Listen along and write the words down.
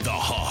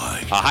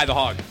Hi, the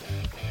Hog.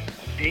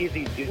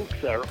 Daisy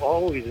Dukes are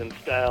always in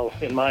style,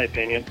 in my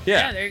opinion.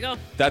 Yeah, there you go.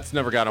 That's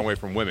never gotten away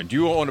from women. Do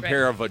you own a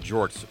pair of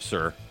jorts,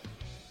 sir?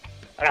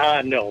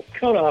 No.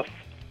 Cutoff.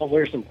 I'll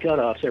wear some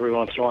cutoffs every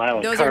once in a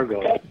while. Those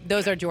cargo. are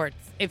jorts.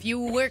 If you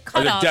wear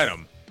Are they cutoffs,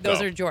 denim?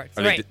 those are jorts.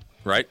 Are Right.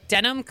 Right?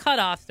 Denim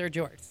cutoffs, they're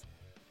jorts.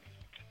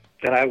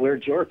 And I wear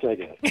jorts, I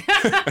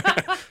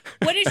guess.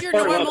 What is your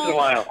Every once in a normal?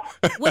 while.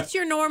 What's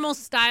your normal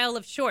style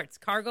of shorts?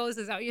 Cargos?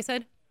 Is that what you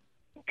said?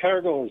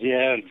 Cargos,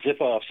 yeah, and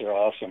zip-offs are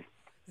awesome.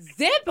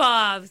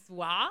 Zip-offs.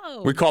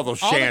 Wow. We call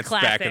those All the shants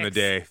back in the classics.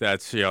 day.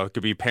 That's, it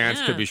could be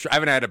pants, could be I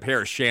haven't had a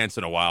pair of shants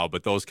in a while,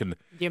 but those can. Do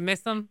you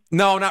miss them?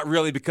 No, not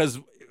really, because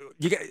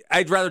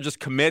I'd rather just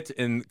commit,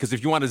 because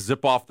if you want to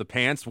zip off the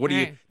pants,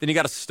 then you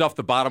got to stuff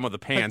the bottom of the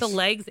pants. Put the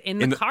legs in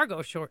the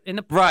cargo short, in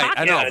the Right, pocket.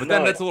 I know, but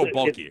then that's a little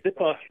bulky.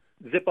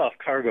 Zip-off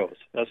cargos.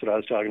 That's what I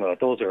was talking about.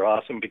 Those are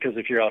awesome because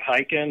if you're out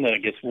hiking and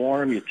it gets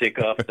warm, you take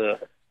off the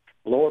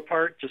lower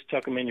part, just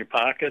tuck them in your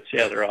pockets.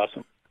 Yeah, they're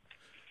awesome.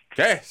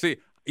 Okay, see,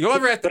 you'll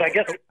never have to.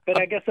 But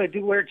I guess I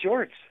do wear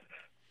jorts.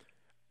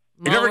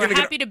 Well, we're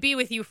happy to be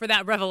with you for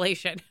that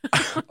revelation.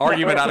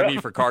 Argument out of me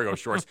for cargo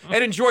shorts.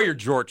 And enjoy your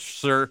jorts,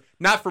 sir.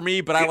 Not for me,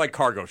 but I like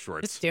cargo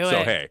shorts. Let's do it.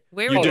 So, hey,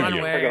 wear what you want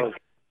to wear.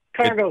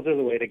 Cargos are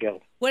the way to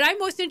go. What I'm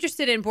most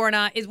interested in,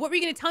 Borna, is what were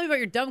you going to tell me about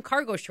your dumb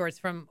cargo shorts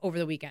from over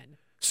the weekend?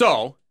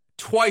 So,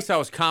 twice I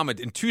was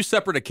commented in two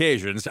separate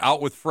occasions,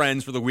 out with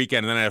friends for the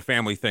weekend, and then I had a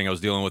family thing I was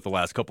dealing with the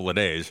last couple of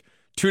days.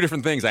 Two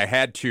different things I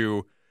had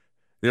to.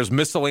 There's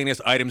miscellaneous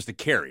items to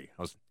carry.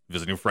 I was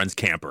visiting a friend's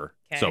camper,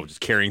 so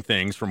just carrying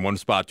things from one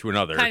spot to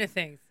another. What kind of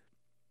things?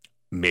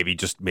 Maybe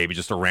just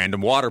a random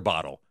water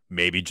bottle.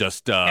 Maybe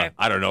just I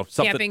don't know,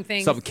 something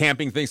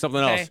camping thing,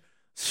 something else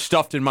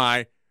stuffed in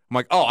my. I'm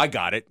like, oh, I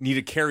got it. Need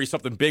to carry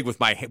something big with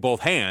my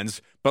both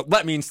hands, but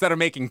let me, instead of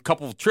making a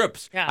couple of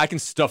trips, I can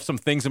stuff some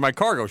things in my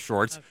cargo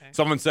shorts. Okay.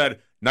 Someone said,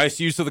 nice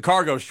use of the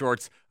cargo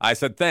shorts. I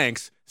said,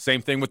 thanks.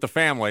 Same thing with the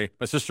family.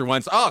 My sister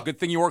went, oh, good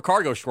thing you wore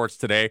cargo shorts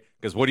today,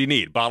 because what do you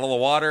need? Bottle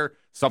of water,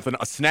 something,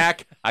 a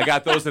snack. I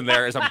got those in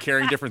there as I'm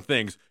carrying different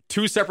things.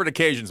 Two separate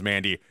occasions,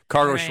 Mandy.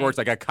 Cargo shorts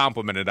I got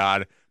complimented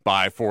on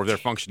for their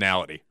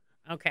functionality.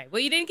 Okay.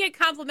 Well, you didn't get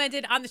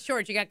complimented on the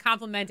shorts. You got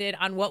complimented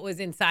on what was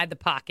inside the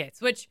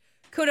pockets, which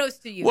kudos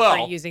to you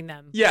for using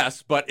them.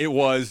 Yes, but it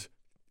was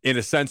in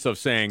a sense of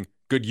saying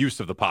good use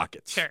of the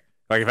pockets. Sure.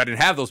 Like if I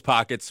didn't have those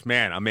pockets,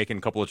 man, I'm making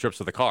a couple of trips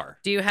to the car.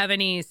 Do you have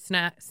any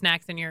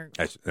snacks in your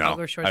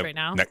cargo shorts right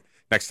now?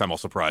 Next time I'll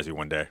surprise you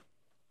one day.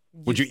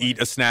 Would you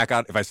eat a snack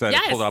out if I said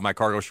I pulled out my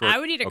cargo shorts? I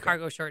would eat a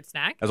cargo short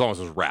snack. As long as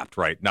it was wrapped,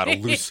 right? Not a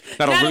loose,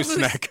 not a loose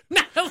snack.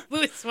 Not a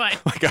loose one.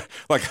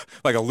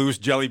 like a loose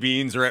jelly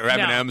beans or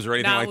M&Ms or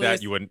anything like loose.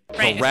 that. You wouldn't.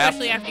 Right, so wrapped,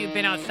 especially after you've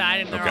been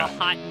outside and they're all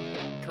hot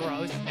and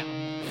gross. No.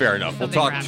 Fair enough. We'll talk